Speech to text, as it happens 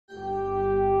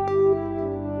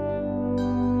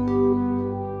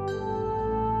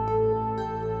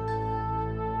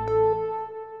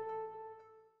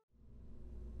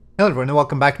Hello everyone and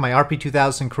welcome back to my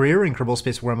RP-2000 career in Kerbal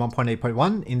Space Program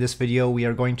 1.8.1. In this video we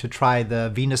are going to try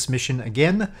the Venus mission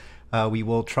again. We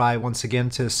will try once again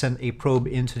to send a probe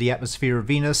into the atmosphere of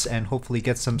Venus and hopefully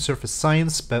get some surface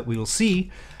science, but we will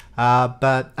see.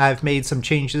 But I've made some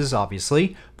changes,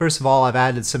 obviously. First of all, I've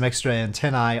added some extra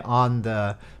antennae on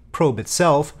the probe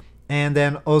itself, and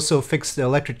then also fixed the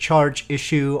electric charge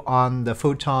issue on the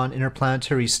photon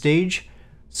interplanetary stage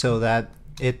so that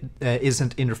it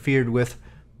isn't interfered with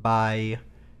by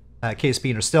KSP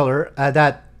Interstellar.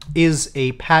 That is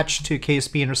a patch to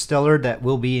KSP Interstellar that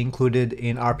will be included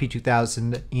in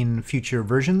RP-2000 in future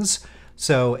versions.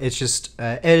 So it's just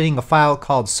editing a file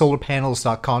called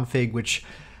solarpanels.config, which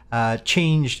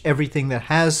changed everything that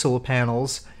has solar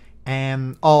panels,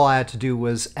 and all I had to do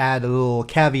was add a little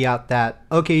caveat that,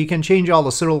 okay, you can change all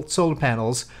the solar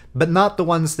panels, but not the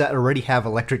ones that already have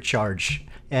electric charge.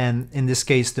 And in this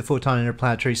case, the photon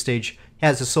interplanetary stage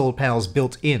has the solar panels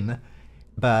built in,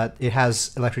 but it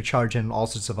has electric charge and all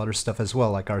sorts of other stuff as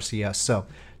well, like RCS. So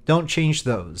don't change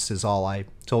those, is all I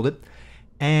told it.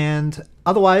 And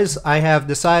otherwise, I have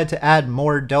decided to add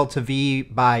more delta V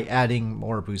by adding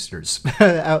more boosters.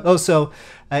 Also,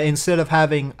 instead of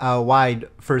having a wide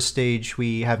first stage,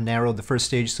 we have narrowed the first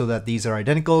stage so that these are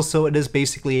identical, so it is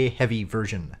basically a heavy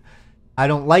version. I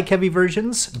don't like heavy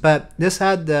versions, but this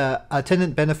had the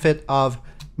attendant benefit of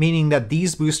meaning that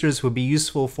these boosters would be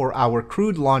useful for our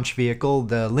crewed launch vehicle,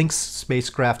 the Lynx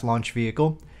spacecraft launch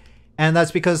vehicle. And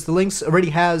that's because the Lynx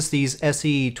already has these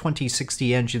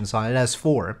SE-2060 engines on it. It has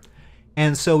 4.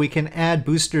 And so we can add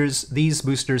boosters, these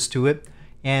boosters to it,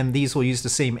 and these will use the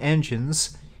same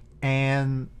engines,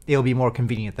 and it'll be more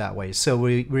convenient that way. So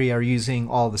we are using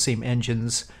all the same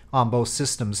engines on both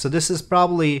systems. So this is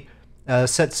probably a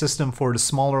set system for the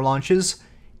smaller launches,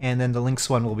 and then the Lynx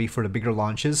one will be for the bigger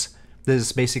launches. This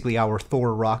is basically our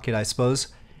Thor rocket, I suppose.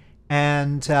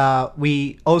 And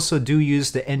we also do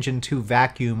use the engine 2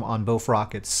 vacuum on both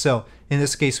rockets. So in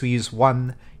this case we use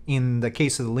 1. In the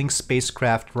case of the Lynx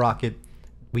spacecraft rocket,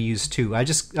 we use 2.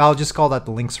 I'll just call that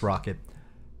the Lynx rocket.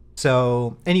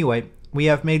 So anyway, we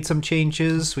have made some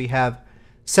changes. We have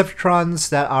Septrons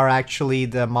that are actually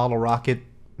the model rocket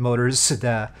motors,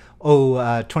 the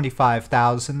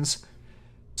O-25,000s.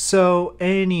 So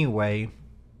anyway,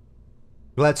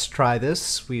 let's try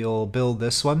this. We'll build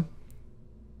this one.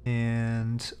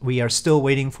 And we are still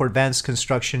waiting for advanced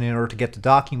construction in order to get the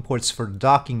docking ports for the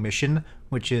docking mission,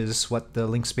 which is what the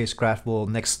Lynx spacecraft will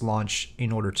next launch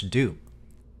in order to do.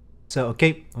 So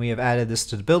okay, we have added this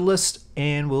to the build list,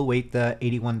 and we'll wait the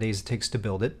 81 days it takes to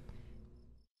build it.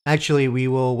 Actually, we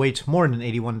will wait more than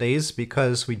 81 days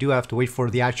because we do have to wait for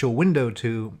the actual window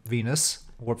to Venus,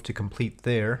 warp to complete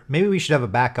there. Maybe we should have a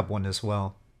backup one as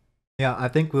well. Yeah, I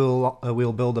think we'll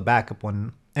build a backup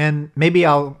one. And maybe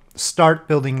I'll start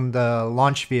building the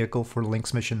launch vehicle for the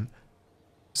Lynx mission.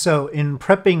 So in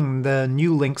prepping the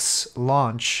new Lynx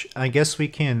launch, I guess we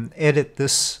can edit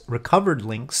this recovered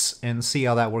Lynx and see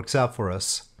how that works out for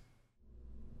us.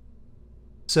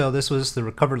 So this was the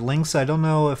recovered Lynx. I don't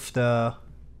know if the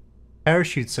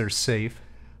parachutes are safe.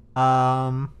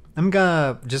 I'm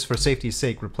gonna, just for safety's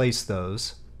sake, replace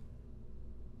those.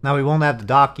 Now we won't have the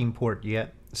docking port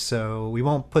yet, so we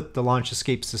won't put the launch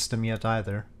escape system yet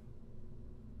either.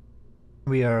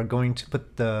 We are going to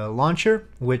put the launcher,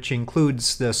 which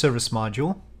includes the service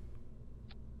module.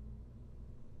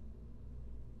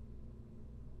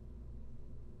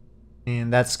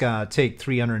 And that's gonna take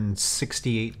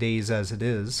 368 days as it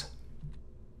is.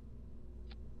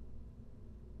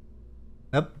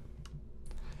 Yep.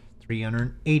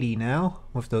 380 now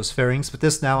with those fairings, but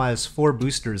this now has 4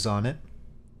 boosters on it.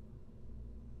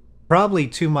 Probably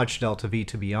too much delta V,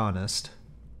 to be honest.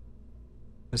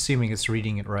 Assuming it's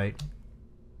reading it right.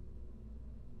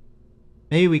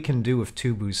 Maybe we can do with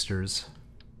 2 boosters.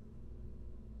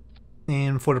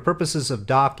 And for the purposes of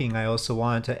docking, I also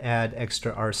wanted to add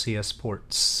extra RCS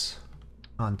ports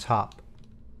on top.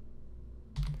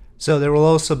 So there will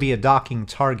also be a docking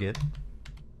target,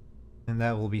 and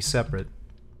that will be separate.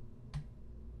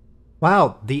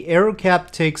 Wow, the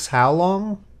aerocap takes how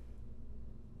long?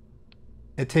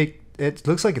 It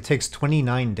looks like it takes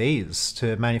 29 days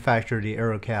to manufacture the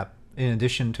aerocap, in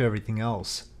addition to everything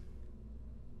else.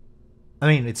 I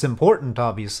mean, it's important,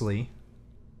 obviously.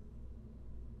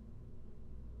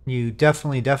 You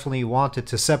definitely want it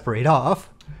to separate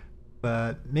off,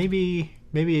 but maybe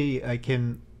I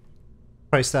can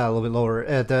price that a little bit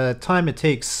lower. The time it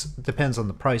takes depends on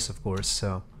the price, of course,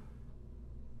 so.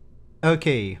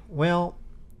 Okay, well,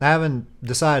 I haven't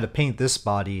decided to paint this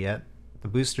body yet. The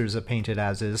boosters are painted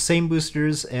as is. Same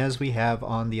boosters as we have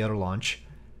on the other launch.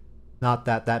 Not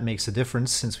that that makes a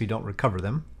difference since we don't recover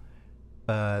them.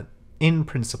 but in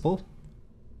principle.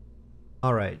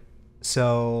 Alright,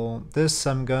 so this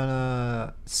I'm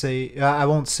gonna say, I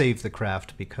won't save the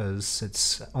craft because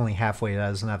it's only halfway. It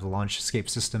doesn't have the launch escape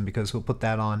system because we'll put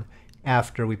that on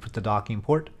after we put the docking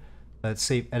port. Let's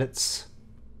save edits.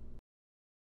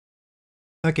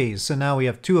 Okay, so now we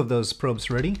have 2 of those probes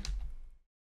ready.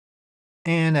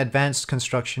 And advanced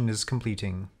construction is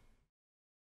completing.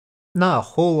 Not a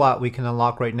whole lot we can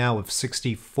unlock right now with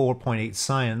 64.8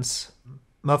 science.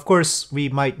 Of course, we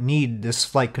might need this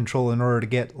flight control in order to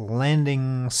get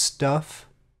landing stuff.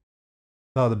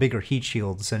 Well, the bigger heat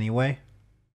shields anyway.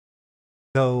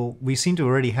 So we seem to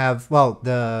already have, well,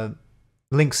 the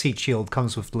Lynx heat shield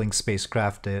comes with Lynx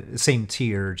spacecraft, same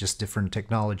tier, just different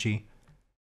technology.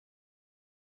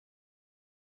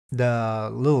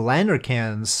 The little lander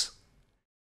cans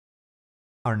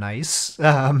are nice.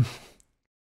 But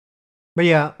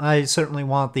yeah, I certainly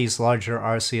want these larger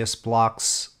RCS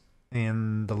blocks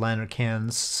in the lander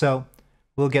cans, so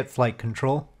we'll get flight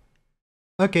control.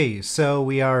 Okay, so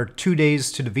we are 2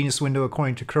 days to the Venus window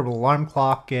according to Kerbal Alarm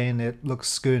Clock, and it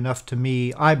looks good enough to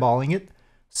me eyeballing it.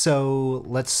 So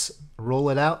let's roll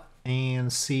it out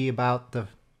and see about the,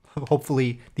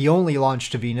 hopefully the only launch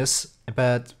to Venus,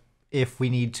 but if we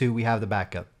need to, we have the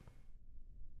backup.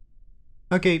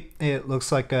 Okay, it looks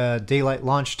like a daylight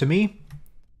launch to me.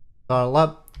 Throttle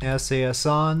up, SAS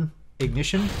on,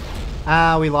 ignition.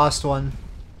 Ah, we lost one.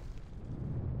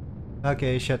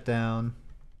 Okay, shut down.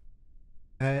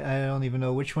 I don't even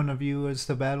know which one of you is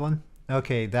the bad one.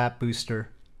 Okay, that booster.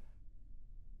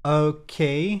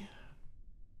 Okay.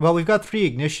 Well, we've got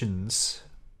 3 ignitions.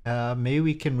 Maybe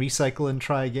we can recycle and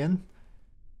try again.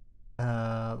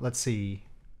 Let's see.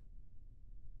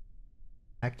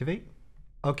 Activate?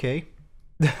 Okay.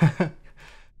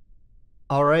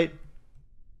 Alright.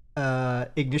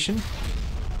 Ignition.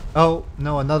 Oh,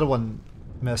 no, another one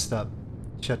messed up.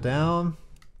 Shut down.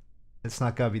 It's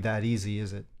not gonna be that easy,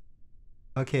 is it?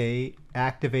 Okay,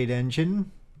 activate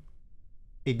engine.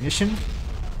 Ignition.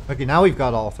 Okay, now we've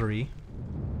got all 3.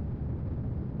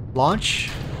 Launch.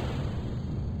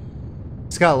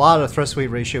 It's got a lot of thrust weight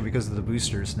ratio because of the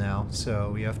boosters now,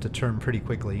 so we have to turn pretty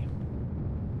quickly.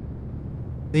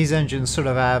 These engines sort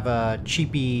of have a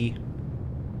cheapy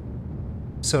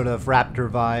sort of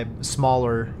Raptor vibe,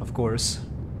 smaller, of course.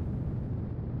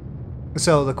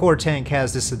 So the core tank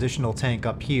has this additional tank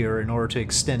up here in order to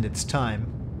extend its time.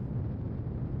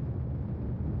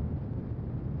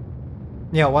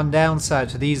 Yeah, one downside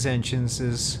to these engines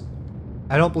is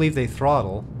I don't believe they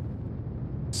throttle.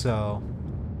 So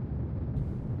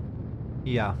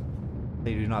yeah,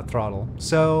 they do not throttle.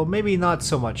 So maybe not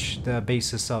so much the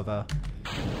basis of a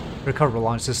recoverable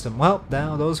launch system. Well,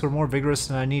 now those were more vigorous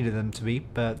than I needed them to be,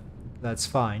 but that's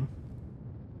fine.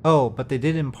 Oh, but they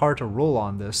did impart a roll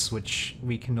on this, which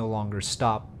we can no longer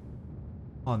stop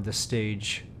on this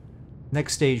stage.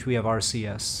 Next stage we have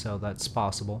RCS, so that's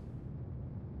possible.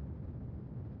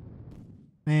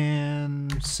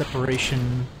 And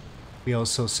separation. We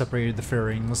also separated the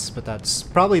fairings, but that's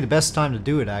probably the best time to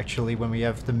do it actually, when we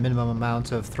have the minimum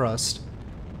amount of thrust.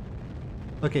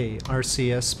 Okay,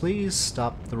 RCS please,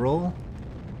 stop the roll.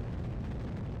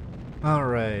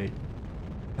 Alright.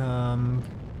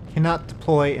 Cannot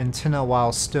deploy antenna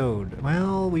while stowed.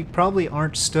 Well, we probably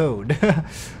aren't stowed.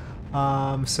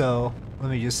 So, let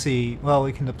me just see. Well,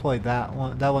 we can deploy that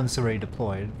one. That one's already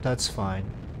deployed. That's fine.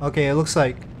 Okay, it looks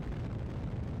like...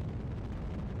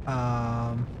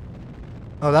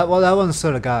 Oh, that one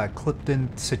sort of got a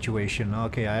clipped-in situation.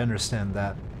 Okay, I understand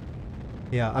that.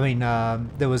 Yeah, I mean,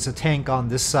 there was a tank on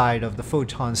this side of the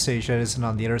photon stage that isn't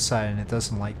on the other side, and it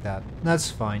doesn't like that. That's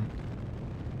fine.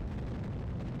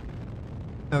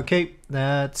 Okay,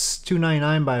 that's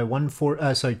 299 by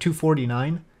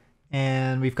 249,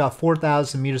 and we've got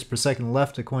 4,000 meters per second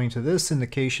left according to this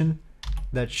indication.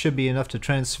 That should be enough to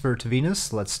transfer to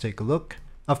Venus. Let's take a look.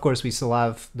 Of course, we still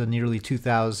have the nearly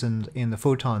 2,000 in the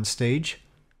photon stage.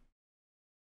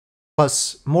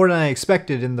 Plus, more than I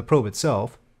expected in the probe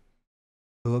itself.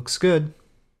 It looks good.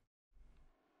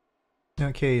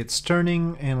 Okay, it's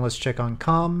turning, and let's check on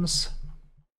comms.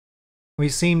 We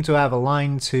seem to have a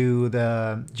line to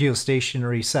the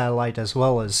geostationary satellite as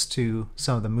well as to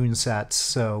some of the moonsats,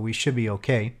 so we should be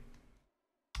okay.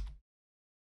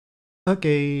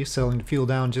 Okay, settling the fuel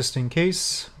down just in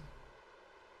case.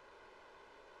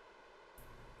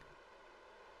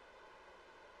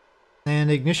 And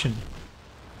ignition.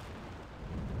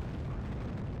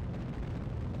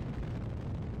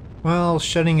 Well,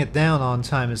 shutting it down on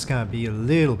time is gonna be a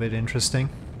little bit interesting.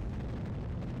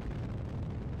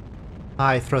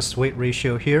 High thrust weight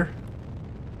ratio here.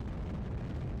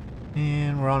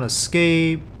 And we're on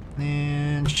escape.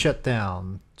 And shut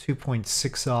down.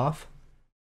 2.6 off.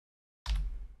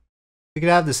 We could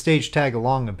have the stage tag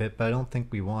along a bit, but I don't think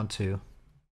we want to.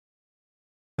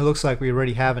 It looks like we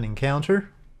already have an encounter.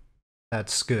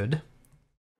 That's good.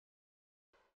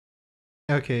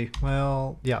 Okay,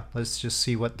 well, yeah, let's just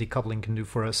see what decoupling can do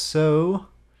for us. So,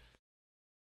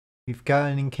 we've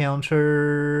got an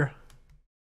encounter,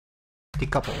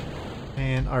 decouple,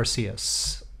 and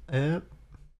RCS.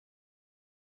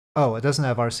 Oh, it doesn't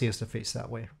have RCS to face that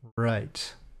way.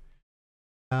 Right.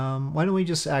 Why don't we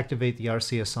just activate the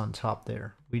RCS on top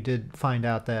there? We did find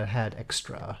out that it had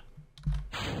extra.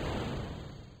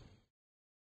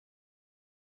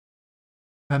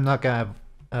 I'm not gonna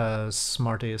have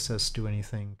Smart ASS do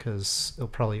anything because it'll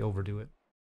probably overdo it.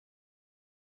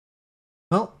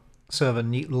 Well, so I have a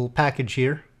neat little package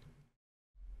here.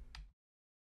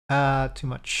 Too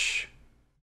much.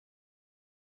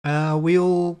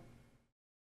 We'll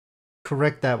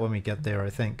correct that when we get there, I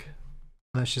think.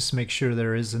 Let's just make sure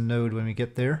there is a node when we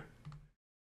get there.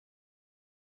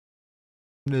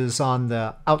 It is on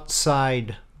the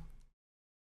outside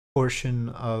portion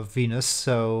of Venus,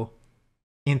 so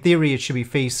in theory it should be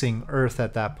facing Earth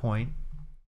at that point,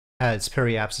 at its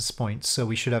periapsis point, so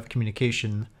we should have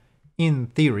communication in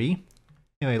theory.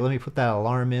 Anyway, let me put that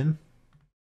alarm in.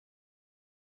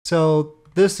 So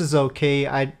this is okay.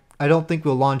 I don't think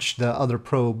we'll launch the other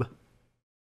probe.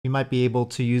 We might be able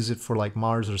to use it for like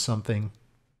Mars or something,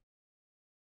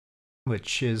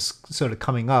 which is sort of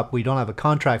coming up. We don't have a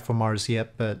contract for Mars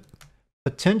yet, but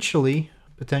potentially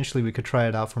we could try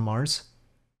it out for Mars.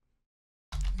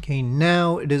 Okay,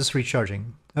 now it is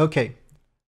recharging. Okay.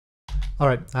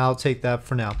 Alright, I'll take that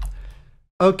for now.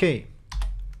 Okay.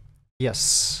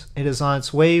 Yes, it is on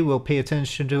its way. We'll pay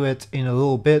attention to it in a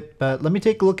little bit, but let me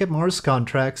take a look at Mars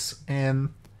contracts,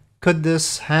 and could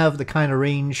this have the kind of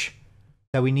range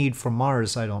that we need for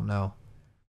Mars? I don't know.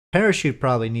 Parachute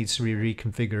probably needs to be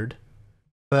reconfigured,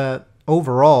 but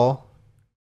overall,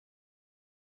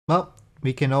 well,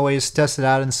 we can always test it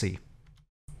out and see.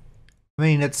 I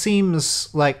mean, it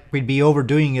seems like we'd be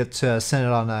overdoing it to send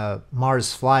it on a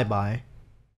Mars flyby,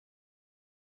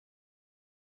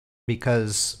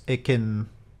 because it can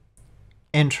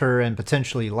enter and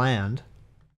potentially land,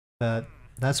 but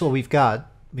that's what we've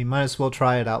got. We might as well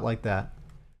try it out like that.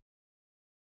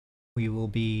 We will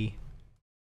be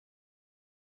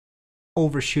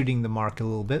overshooting the mark a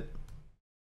little bit.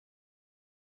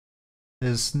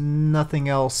 There's nothing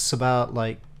else about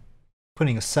like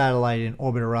putting a satellite in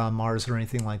orbit around Mars or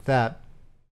anything like that.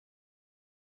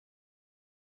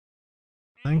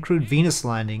 Uncrewed Venus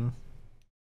landing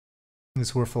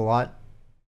is worth a lot.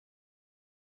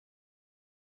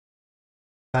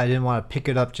 I didn't want to pick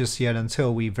it up just yet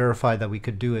until we verified that we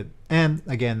could do it. And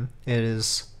again, it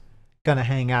is gonna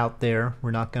hang out there.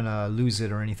 We're not gonna lose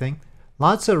it or anything.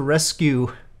 Lots of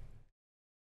rescue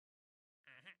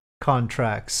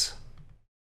contracts.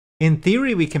 In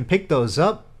theory, we can pick those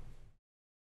up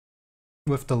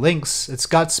with the links. It's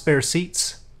got spare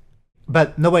seats,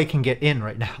 but nobody can get in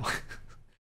right now.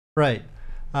 Right.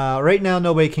 Right now,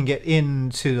 nobody can get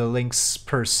into the links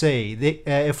per se.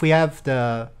 If we have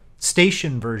the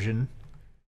station version,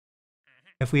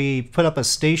 if we put up a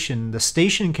station, the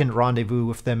station can rendezvous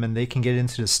with them and they can get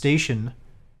into the station,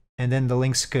 and then the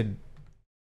links could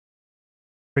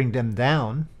bring them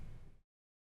down.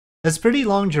 That's pretty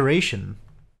long duration.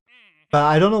 But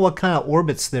I don't know what kind of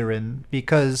orbits they're in,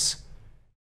 because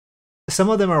some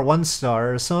of them are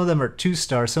 1-star, some of them are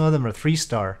 2-star, some of them are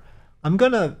 3-star. I'm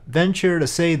gonna venture to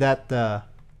say that the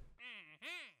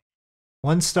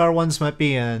 1-star ones might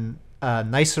be in a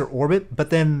nicer orbit, but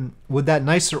then would that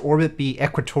nicer orbit be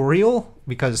equatorial?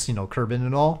 Because, you know, Kerbin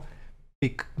and all.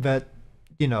 But,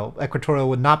 you know, equatorial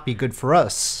would not be good for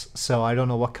us. So I don't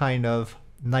know what kind of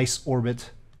nice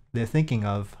orbit they're thinking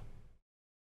of.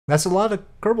 That's a lot of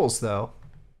Kerbals, though.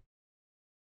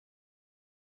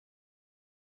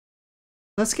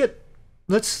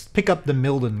 Let's pick up the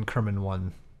Milden Kerman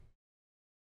one.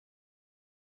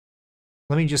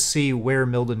 Let me just see where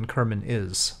Milden Kerman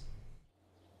is.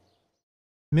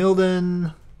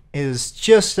 Milden is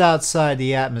just outside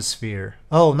the atmosphere.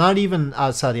 Oh, not even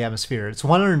outside the atmosphere. It's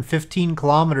 115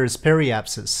 kilometers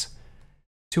periapsis,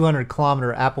 200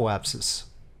 kilometer apoapsis.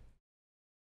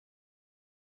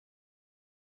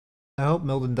 I hope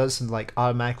Milden doesn't like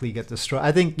automatically get destroyed.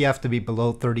 I think you have to be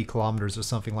below 30 kilometers or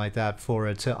something like that for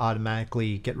it to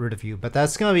automatically get rid of you. But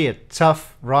that's going to be a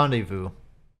tough rendezvous.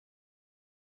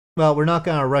 Well, we're not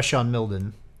going to rush on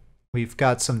Milden. We've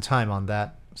got some time on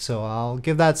that. So I'll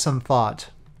give that some thought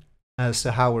as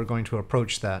to how we're going to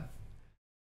approach that.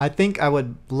 I think I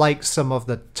would like some of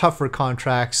the tougher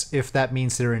contracts if that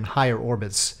means they're in higher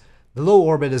orbits. The low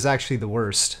orbit is actually the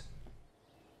worst.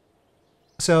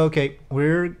 So okay,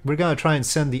 we're gonna try and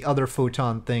send the other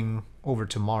photon thing over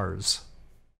to Mars.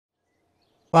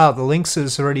 Wow, the Lynx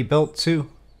is already built too.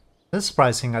 That's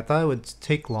surprising. I thought it would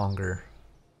take longer.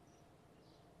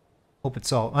 Hope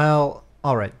it's all well.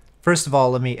 All right. First of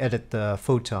all, let me edit the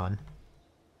photon,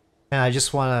 and I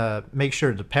just want to make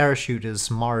sure the parachute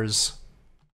is Mars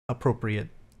appropriate.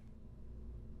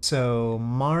 So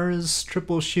Mars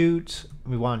triple chute.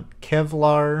 We want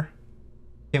Kevlar.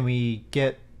 Can we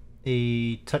get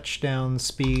a touchdown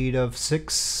speed of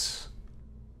 6?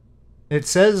 It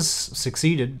says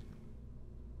succeeded.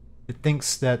 It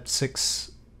thinks that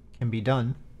 6 can be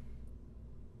done.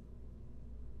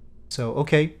 So,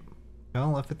 okay.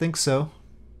 Well, if it thinks so.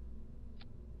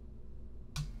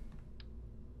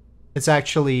 It's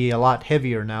actually a lot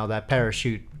heavier now, that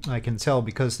parachute. I can tell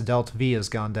because the delta V has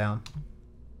gone down.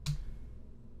 I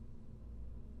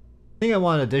think I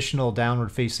want additional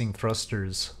downward facing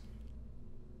thrusters.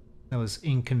 That was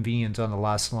inconvenient on the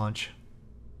last launch.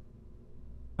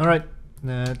 Alright,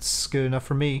 that's good enough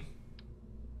for me.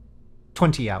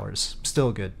 20 hours,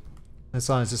 still good. As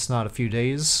long as it's not a few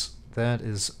days, that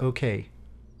is okay.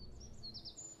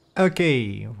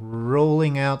 Okay,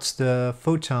 rolling out the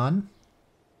photon.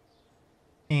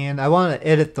 And I want to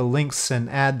edit the links and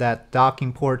add that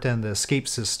docking port and the escape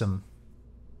system.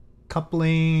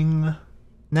 Coupling,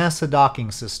 NASA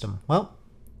docking system. Well,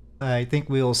 I think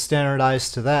we'll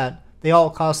standardize to that. They all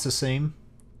cost the same.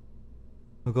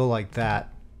 We'll go like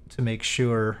that to make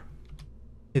sure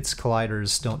its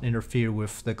colliders don't interfere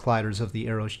with the colliders of the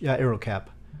aero cap.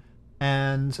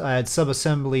 And I had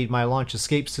sub-assembled my launch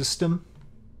escape system.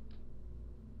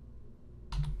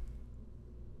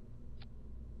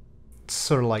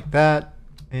 Sort of like that.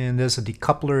 And there's a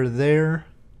decoupler there.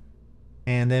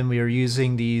 And then we are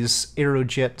using these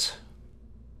Aerojet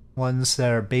ones that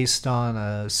are based on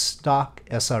a stock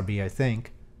SRB, I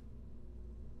think.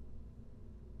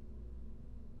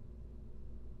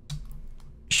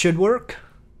 Should work.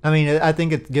 I mean, I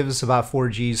think it gives about 4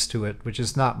 Gs to it, which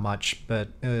is not much, but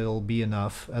it'll be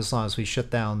enough as long as we shut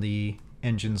down the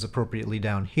engines appropriately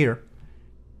down here.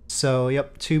 So,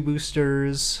 yep, 2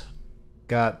 boosters.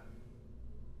 Got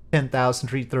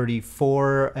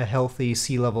 10,334, a healthy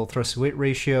sea level thrust weight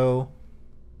ratio.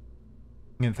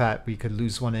 In fact, we could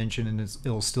lose 1 engine and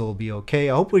it'll still be okay.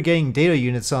 I hope we're getting data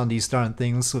units on these darn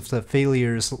things with the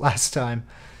failures last time.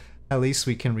 At least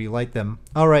we can relight them.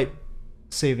 Alright,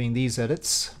 saving these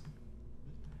edits.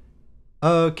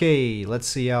 Okay, let's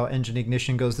see how engine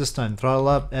ignition goes this time. Throttle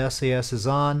up, SAS is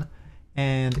on,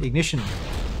 and ignition.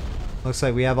 Looks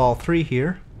like we have all 3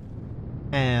 here.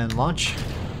 And launch.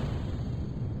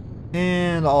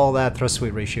 And all that thrust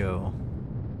weight ratio.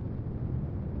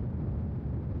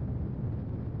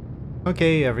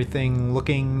 Okay, everything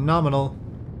looking nominal.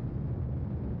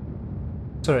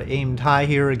 Sort of aimed high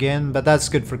here again, but that's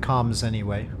good for comms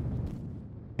anyway.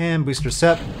 And booster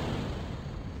set.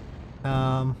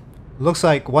 Looks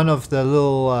like one of the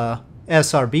little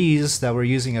SRBs that we're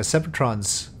using as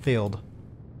Separatrons failed.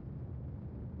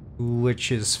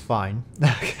 Which is fine.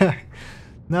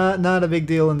 Not a big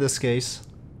deal in this case.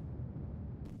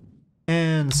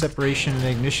 And separation and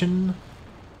ignition.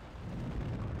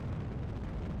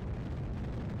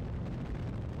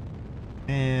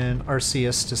 And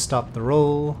RCS to stop the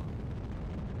roll.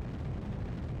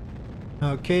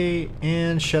 Okay,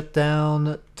 and shut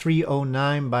down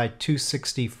 309 by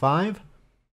 265.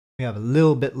 We have a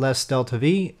little bit less delta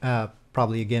V,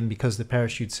 probably again because the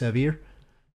parachute's heavier.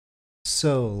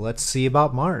 So let's see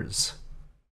about Mars.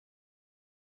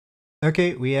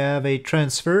 Okay, we have a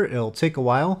transfer. It'll take a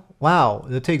while. Wow,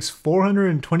 it takes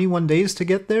 421 days to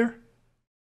get there?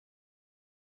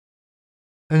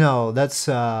 No, that's, is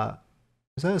that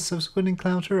a subsequent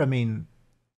encounter? I mean,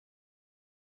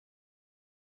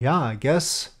 yeah, I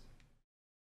guess.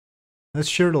 That's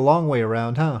sure the long way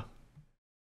around, huh?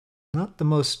 Not the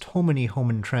most hominy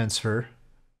transfer,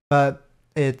 but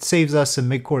it saves us a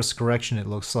mid-course correction, it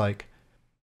looks like.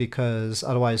 Because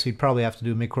otherwise we'd probably have to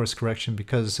do mid-course correction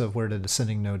because of where the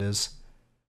descending node is.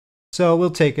 So we'll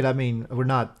take it. I mean, we're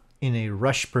not in a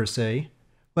rush per se.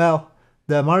 Well,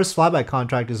 the Mars flyby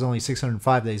contract is only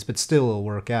 605 days, but still it'll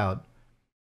work out.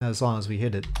 As long as we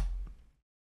hit it.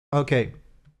 Okay,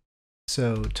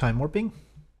 so time warping.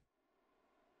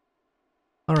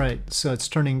 Alright, so it's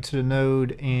turning to the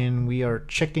node and we are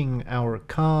checking our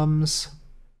comms.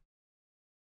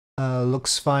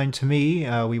 Looks fine to me.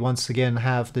 We once again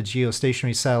have the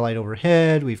geostationary satellite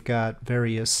overhead. We've got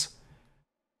various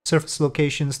surface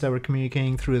locations that we're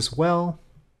communicating through as well.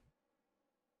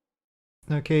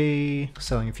 Okay,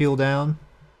 settling fuel down.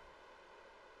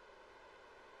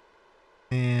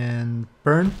 And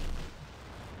burn.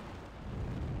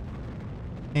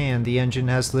 And the engine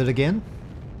has lit again.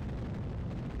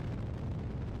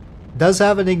 Does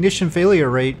have an ignition failure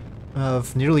rate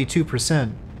of nearly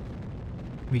 2%.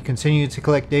 We continue to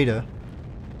collect data.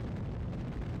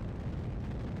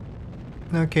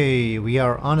 Okay, we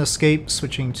are on escape,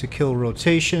 switching to kill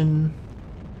rotation.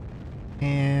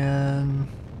 And...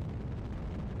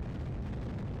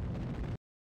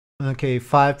 okay,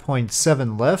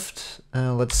 5.7 left.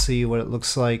 Let's see what it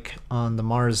looks like on the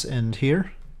Mars end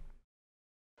here.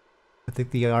 I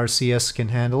think the RCS can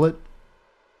handle it.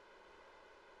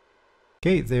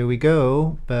 Okay, there we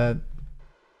go, but at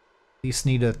least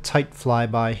need a tight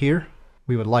flyby here.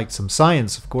 We would like some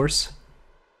science, of course.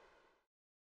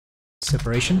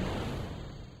 Separation.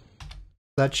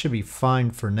 That should be fine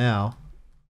for now.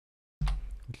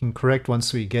 We can correct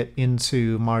once we get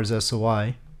into Mars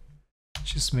SOI.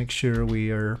 Just make sure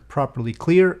we are properly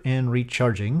clear and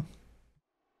recharging.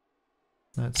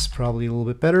 That's probably a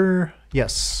little bit better.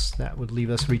 Yes, that would leave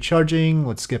us recharging.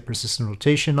 Let's get persistent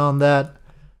rotation on that.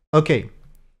 Okay,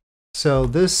 so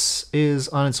this is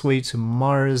on its way to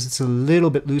Mars. It's a little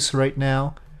bit loose right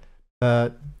now,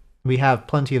 but we have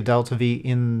plenty of delta V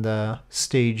in the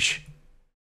stage.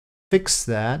 Fix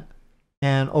that.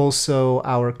 And also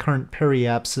our current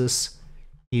periapsis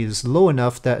is low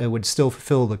enough that it would still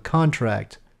fulfill the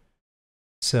contract.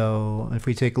 So if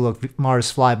we take a look,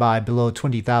 Mars flyby below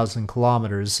 20,000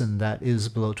 kilometers, and that is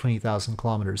below 20,000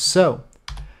 kilometers. So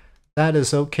that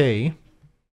is okay.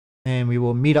 And we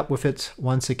will meet up with it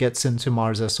once it gets into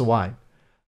Mars SOI.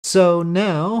 So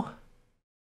now,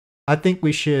 I think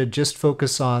we should just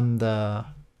focus on the...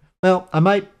 well, I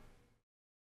might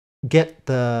get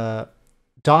the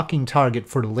docking target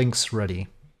for the Lynx ready.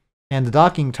 And the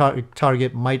docking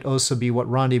target might also be what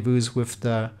rendezvous with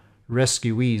the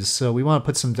rescuees, so we want to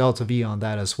put some delta V on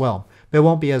that as well. But it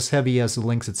won't be as heavy as the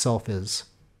Lynx itself is.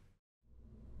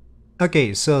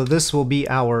 Okay, so this will be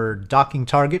our docking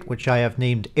target, which I have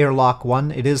named Airlock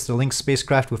 1. It is the Lynx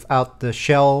spacecraft without the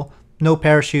shell, no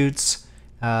parachutes,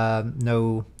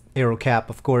 no aero cap,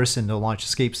 of course, and no launch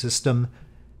escape system.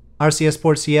 RCS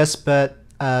ports, yes, but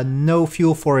no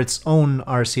fuel for its own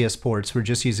RCS ports. We're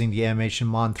just using the Animation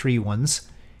Mon 3 ones.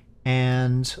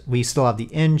 And we still have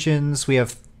the engines. We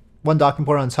have one docking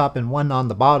port on top and one on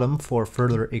the bottom for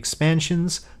further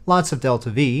expansions. Lots of delta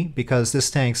V because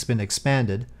this tank's been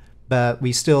expanded. But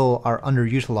we still are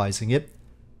underutilizing it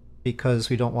because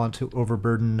we don't want to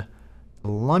overburden the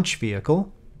launch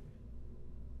vehicle.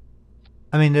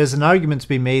 I mean, there's an argument to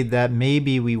be made that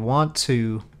maybe we want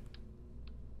to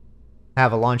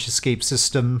have a launch escape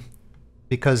system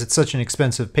because it's such an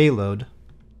expensive payload.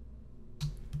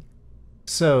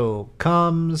 So,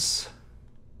 comms.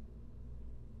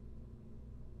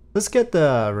 Let's get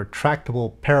the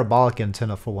retractable parabolic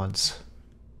antenna for once.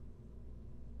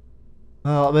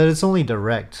 Well, but it's only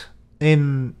direct.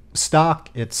 In stock,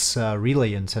 it's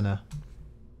relay antenna.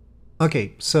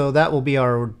 Okay, so that will be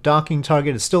our docking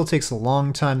target. It still takes a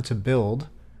long time to build,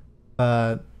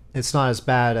 but it's not as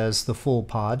bad as the full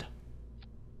pod.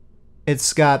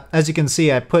 It's got, as you can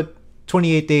see, I put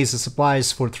 28 days of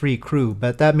supplies for 3 crew,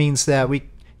 but that means that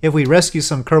if we rescue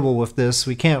some Kerbal with this,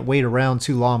 we can't wait around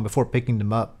too long before picking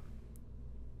them up.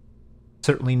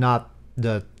 Certainly not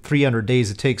the 300 days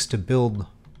it takes to build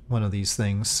one of these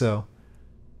things, so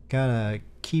gotta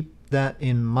keep that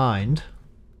in mind.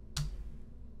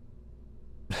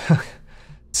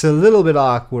 It's a little bit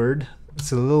awkward.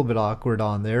 It's a little bit awkward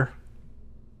on there.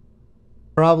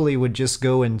 Probably would just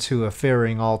go into a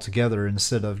fairing altogether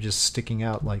instead of just sticking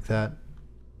out like that.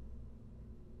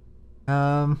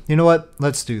 You know what?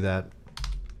 Let's do that.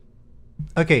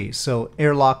 Okay, so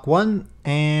Airlock 1,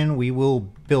 and we will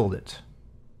build it.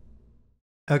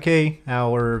 Okay,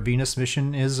 our Venus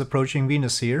mission is approaching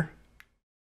Venus here.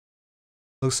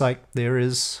 Looks like there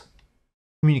is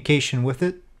communication with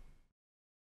it.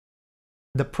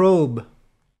 The probe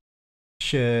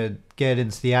should get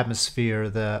into the atmosphere.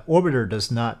 The orbiter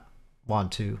does not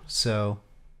want to, so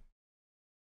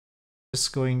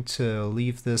just going to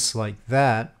leave this like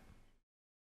that.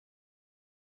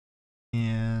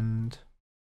 And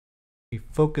we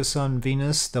focus on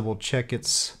Venus, double check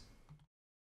its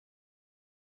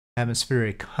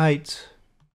atmospheric height.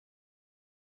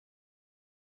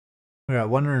 We're at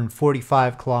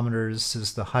 145 kilometers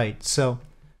is the height. So,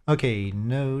 okay,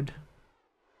 node.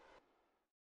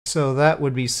 So that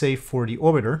would be safe for the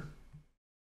orbiter.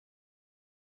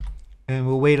 And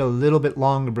we'll wait a little bit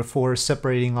longer before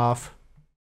separating off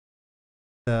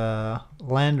the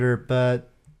lander, but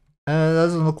it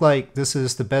doesn't look like this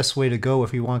is the best way to go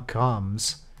if we want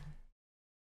comms.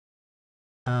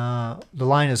 the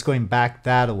line is going back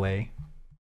that way.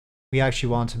 We actually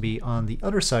want to be on the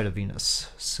other side of Venus,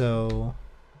 so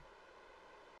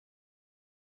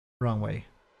wrong way.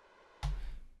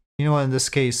 You know what, in this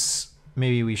case,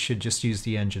 maybe we should just use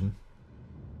the engine.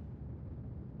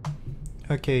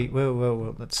 Okay,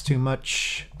 whoa, that's too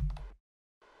much.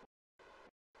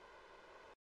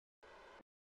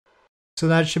 So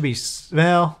that should be,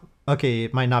 well, okay,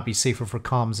 it might not be safer for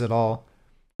comms at all.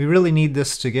 We really need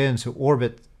this to get into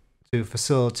orbit to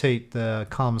facilitate the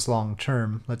comms long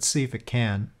term. Let's see if it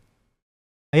can.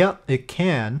 Yeah, it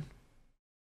can.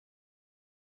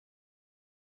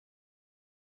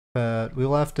 But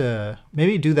we'll have to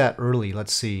maybe do that early.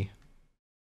 Let's see.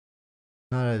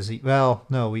 Not as well,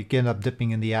 no, we end up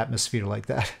dipping in the atmosphere like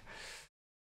that.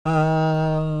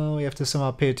 We have to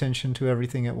somehow pay attention to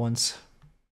everything at once.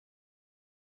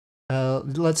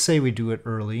 Let's say we do it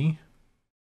early.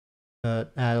 Add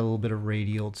a little bit of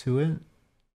radial to it.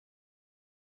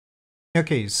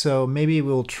 Okay, so maybe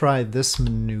we'll try this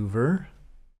maneuver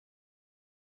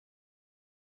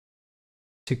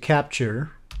to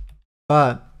capture,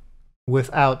 but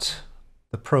without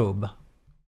the probe.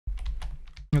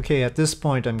 Okay, at this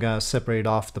point I'm gonna separate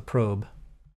off the probe.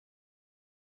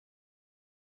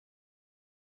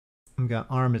 I'm gonna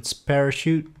arm its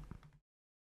parachute.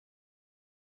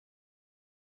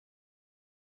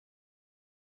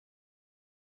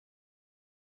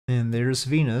 And there's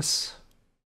Venus.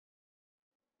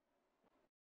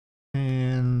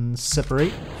 And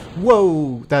separate.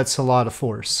 Whoa, that's a lot of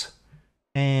force.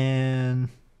 And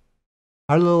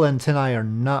our little antennae are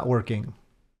not working.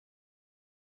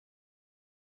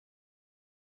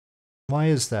 Why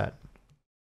is that?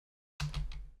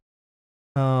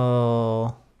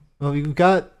 Oh, well, we've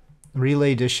got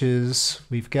relay dishes.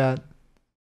 We've got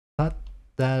that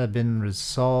have been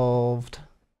resolved.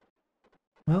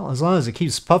 Well, as long as it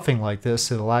keeps puffing like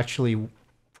this, it'll actually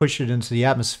push it into the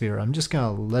atmosphere. I'm just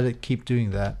gonna let it keep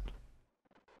doing that.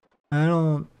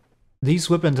 These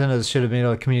whip antennas should have been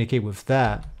able to communicate with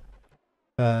that.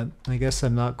 But I guess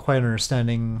I'm not quite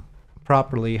understanding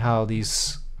properly how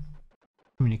these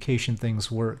communication things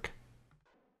work.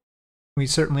 We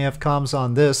certainly have comms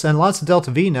on this, and lots of Delta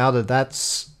V now that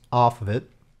that's off of it.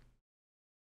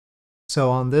 So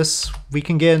on this, we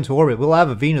can get into orbit. We'll have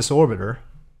a Venus orbiter,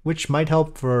 which might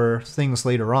help for things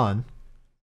later on.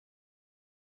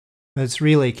 Its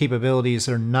relay capabilities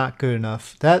are not good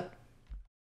enough.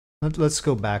 Let's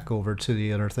go back over to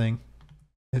the other thing.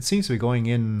 It seems to be going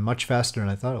in much faster than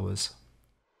I thought it was.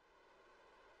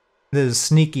 This is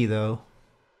sneaky though.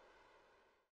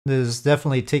 This is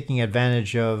definitely taking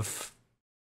advantage of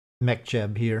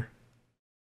MechJeb here.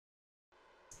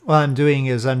 What I'm doing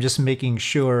is I'm just making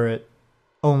sure it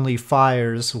only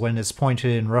fires when it's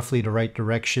pointed in roughly the right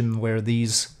direction, where the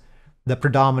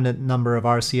predominant number of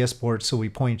RCS ports will be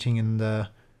pointing in the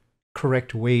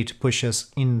correct way to push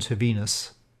us into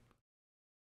Venus.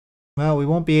 Well, we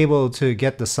won't be able to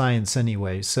get the science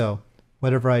anyway, so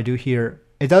whatever I do here,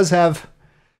 it does have...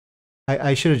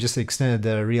 I should have just extended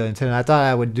the real antenna. I thought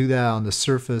I would do that on the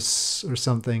surface or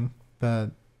something,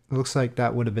 but it looks like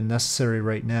that would have been necessary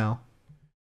right now.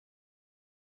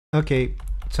 Okay,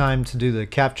 time to do the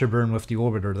capture burn with the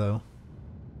orbiter though.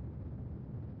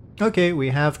 Okay, we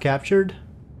have captured.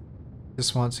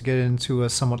 Just wants to get into a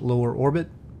somewhat lower orbit.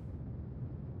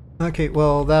 Okay,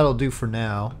 well that'll do for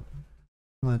now.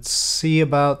 Let's see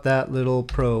about that little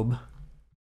probe,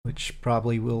 which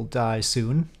probably will die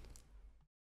soon.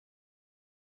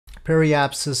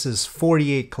 Periapsis is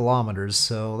 48 kilometers,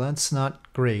 so that's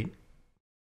not great.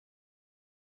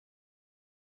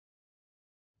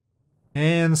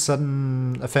 And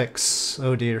sudden effects.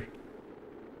 Oh dear.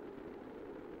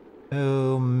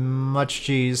 Oh, much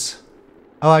cheese.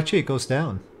 Oh, actually it goes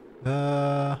down.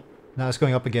 Now it's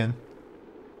going up again.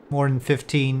 More than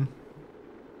 15.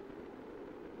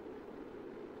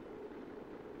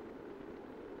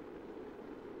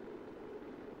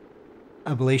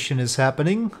 Ablation is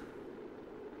happening.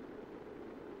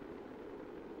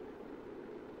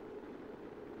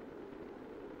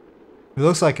 It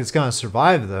looks like it's gonna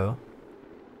survive though.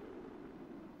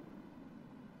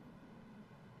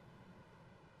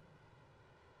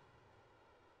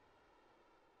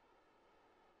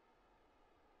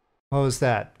 What was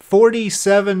that?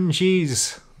 47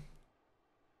 Gs.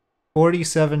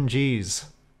 47 Gs.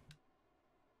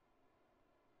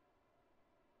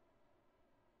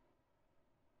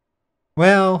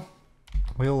 Well,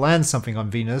 we'll land something on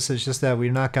Venus. It's just that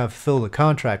we're not going to fulfill the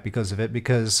contract because of it,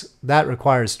 because that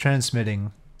requires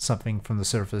transmitting something from the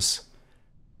surface.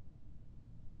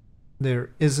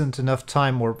 There isn't enough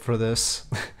time warp for this.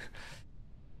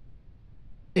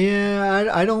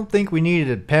 Yeah, I don't think we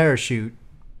needed a parachute.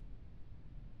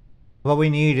 What we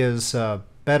need is a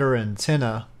better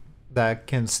antenna that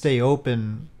can stay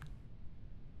open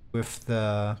with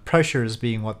the pressures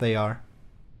being what they are.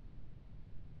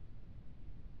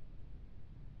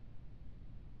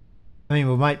 I mean,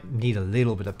 we might need a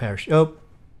little bit of parachute. Oh,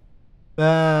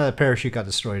 the parachute got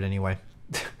destroyed anyway.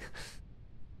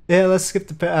 Yeah, let's skip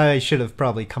the I should have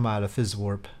probably come out of Fizz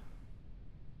Warp.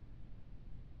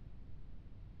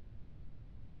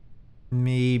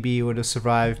 Maybe it would have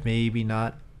survived, maybe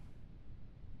not.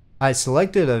 I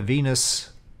selected a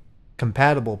Venus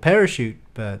compatible parachute,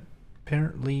 but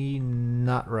apparently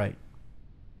not right.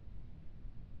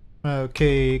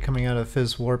 Okay, coming out of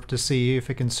Fizz Warp to see if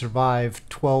it can survive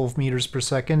 12 meters per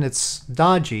second. It's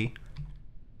dodgy.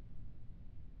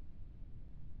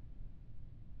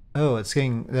 Oh, it's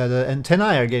getting... the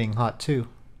antennae are getting hot too.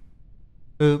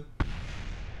 Oop.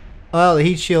 Well, the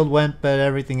heat shield went, but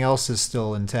everything else is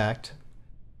still intact.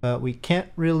 But we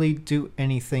can't really do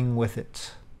anything with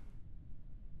it.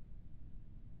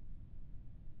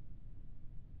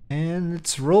 And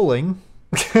it's rolling.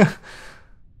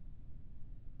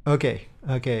 Okay,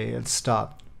 it's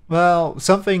stopped. Well,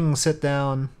 something set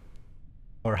down,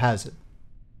 or has it?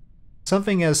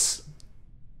 Something has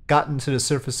gotten to the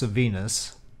surface of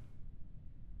Venus.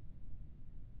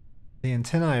 The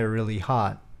antennae are really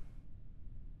hot,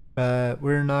 but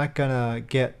we're not gonna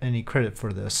get any credit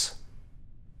for this.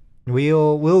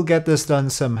 We'll get this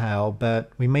done somehow,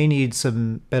 but we may need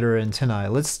some better antennae.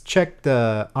 Let's check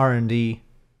the R&D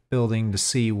building to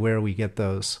see where we get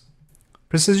those.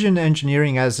 Precision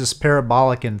Engineering has this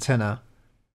parabolic antenna.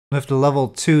 With the level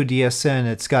 2 DSN,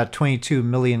 it's got 22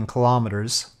 million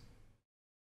kilometers.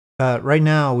 But right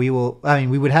now, we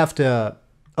would have to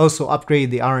also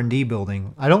upgrade the R&D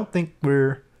building. I don't think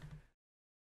we're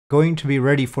going to be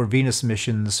ready for Venus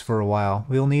missions for a while.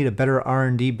 We'll need a better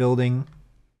R&D building.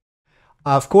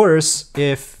 Of course,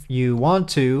 if you want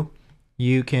to,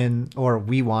 you can, or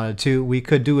we wanted to, we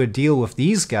could do a deal with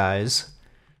these guys.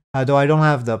 Though I don't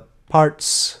have the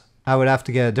parts, I would have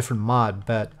to get a different mod,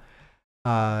 but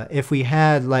if we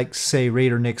had, like, say,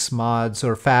 Raider Nix mods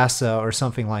or FASA or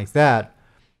something like that,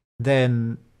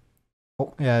 then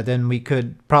we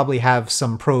could probably have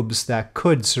some probes that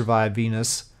could survive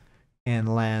Venus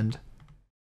and land,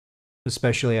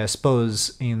 especially, I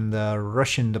suppose, in the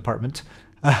Russian department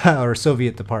or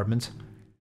Soviet department.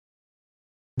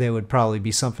 There would probably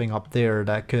be something up there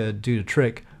that could do the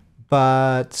trick.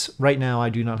 But right now I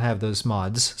do not have those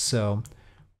mods, so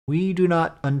we do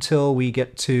not until we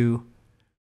get to...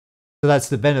 So that's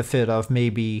the benefit of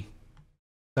maybe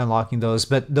unlocking those,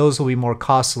 but those will be more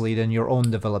costly than your own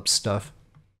developed stuff.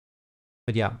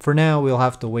 But yeah, for now we'll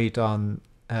have to wait on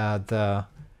the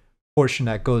portion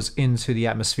that goes into the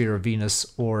atmosphere of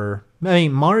Venus, or... I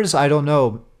mean, Mars, I don't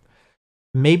know.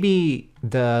 Maybe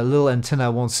the little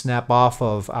antenna won't snap off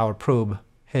of our probe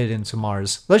headed into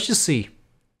Mars. Let's just see.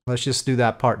 Let's just do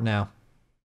that part now.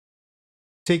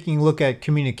 Taking a look at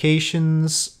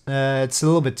communications, it's a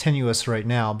little bit tenuous right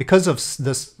now because of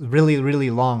this really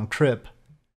long trip.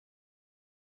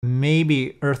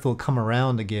 Maybe Earth will come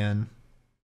around again,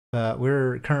 but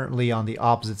we're currently on the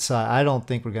opposite side. I don't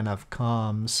think we're gonna have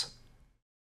comms.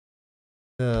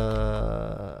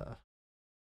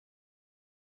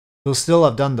 We'll still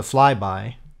have done the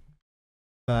flyby,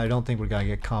 but I don't think we're gonna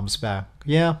get comms back.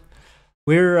 Yeah.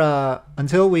 We're,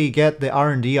 until we get the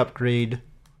R&D upgrade,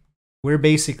 we're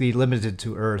basically limited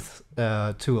to Earth,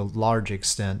 to a large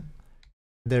extent.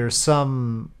 There's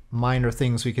some minor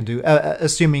things we can do,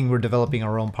 assuming we're developing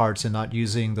our own parts and not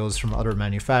using those from other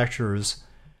manufacturers.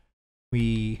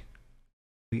 We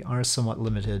are somewhat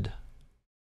limited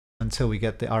until we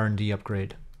get the R&D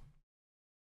upgrade.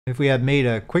 If we had made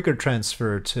a quicker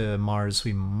transfer to Mars,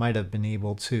 we might have been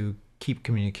able to keep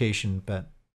communication, but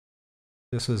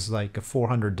this was like a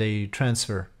 400-day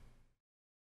transfer.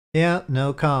 Yeah,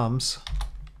 no comms.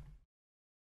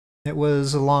 It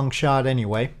was a long shot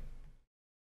anyway.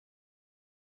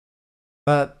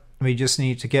 But we just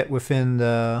need to get within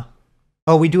the...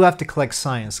 Oh, we do have to collect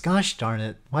science. Gosh darn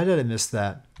it. Why did I miss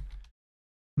that?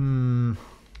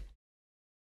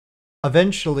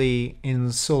 Eventually,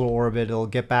 in solar orbit, it'll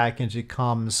get back into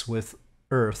comms with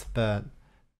Earth, but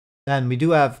then we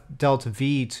do have Delta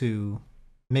V to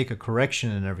make a correction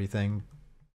and everything.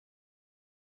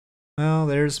 Well,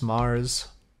 there's Mars.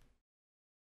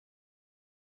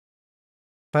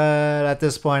 But at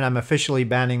this point, I'm officially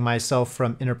banning myself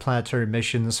from interplanetary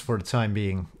missions for the time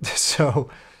being. So,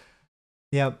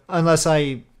 yeah, unless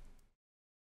I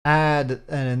add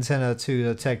an antenna to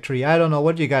the tech tree. I don't know,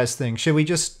 what do you guys think? Should we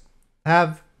just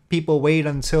have people wait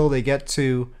until they get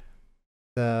to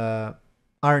the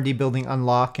R&D building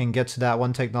unlock and get to that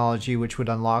one technology which would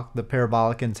unlock the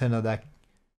parabolic antenna that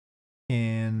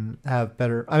can have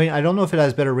better... I mean, I don't know if it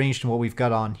has better range than what we've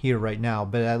got on here right now,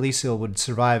 but at least it would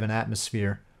survive an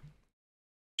atmosphere.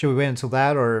 Should we wait until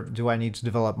that, or do I need to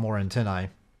develop more antennae,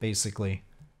 basically?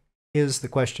 Is the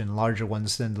question. Larger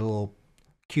ones than the little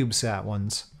CubeSat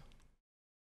ones.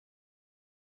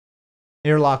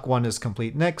 Airlock 1 is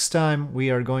complete. Next time, we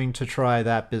are going to try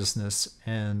that business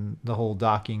and the whole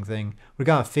docking thing. We're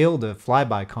going to fail the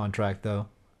flyby contract, though.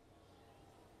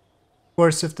 Of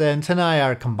course, if the antennae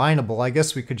are combinable, I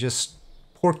guess we could just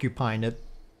porcupine it.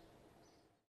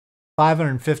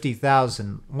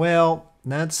 550,000. Well,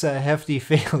 that's a hefty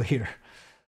failure.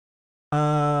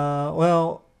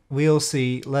 Well, we'll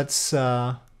see. Let's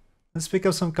pick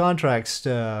up some contracts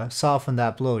to soften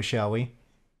that blow, shall we?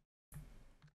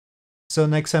 So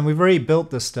next time, we've already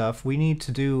built this stuff. We need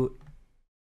to do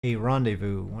a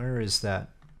rendezvous. Where is that?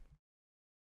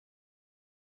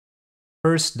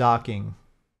 First docking.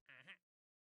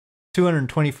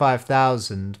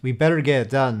 225,000. We better get it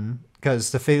done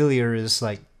because the failure is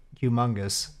like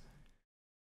humongous.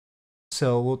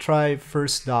 So we'll try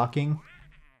first docking.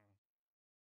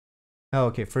 Oh,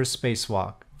 okay, first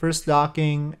spacewalk. First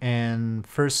docking and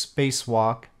first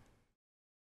spacewalk.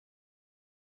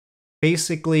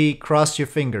 Basically, cross your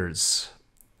fingers.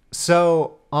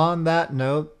 So, on that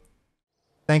note,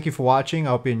 thank you for watching.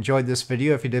 I hope you enjoyed this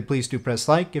video. If you did, please do press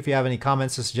like. If you have any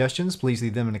comments or suggestions, please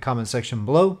leave them in the comment section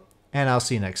below. And I'll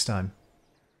see you next time.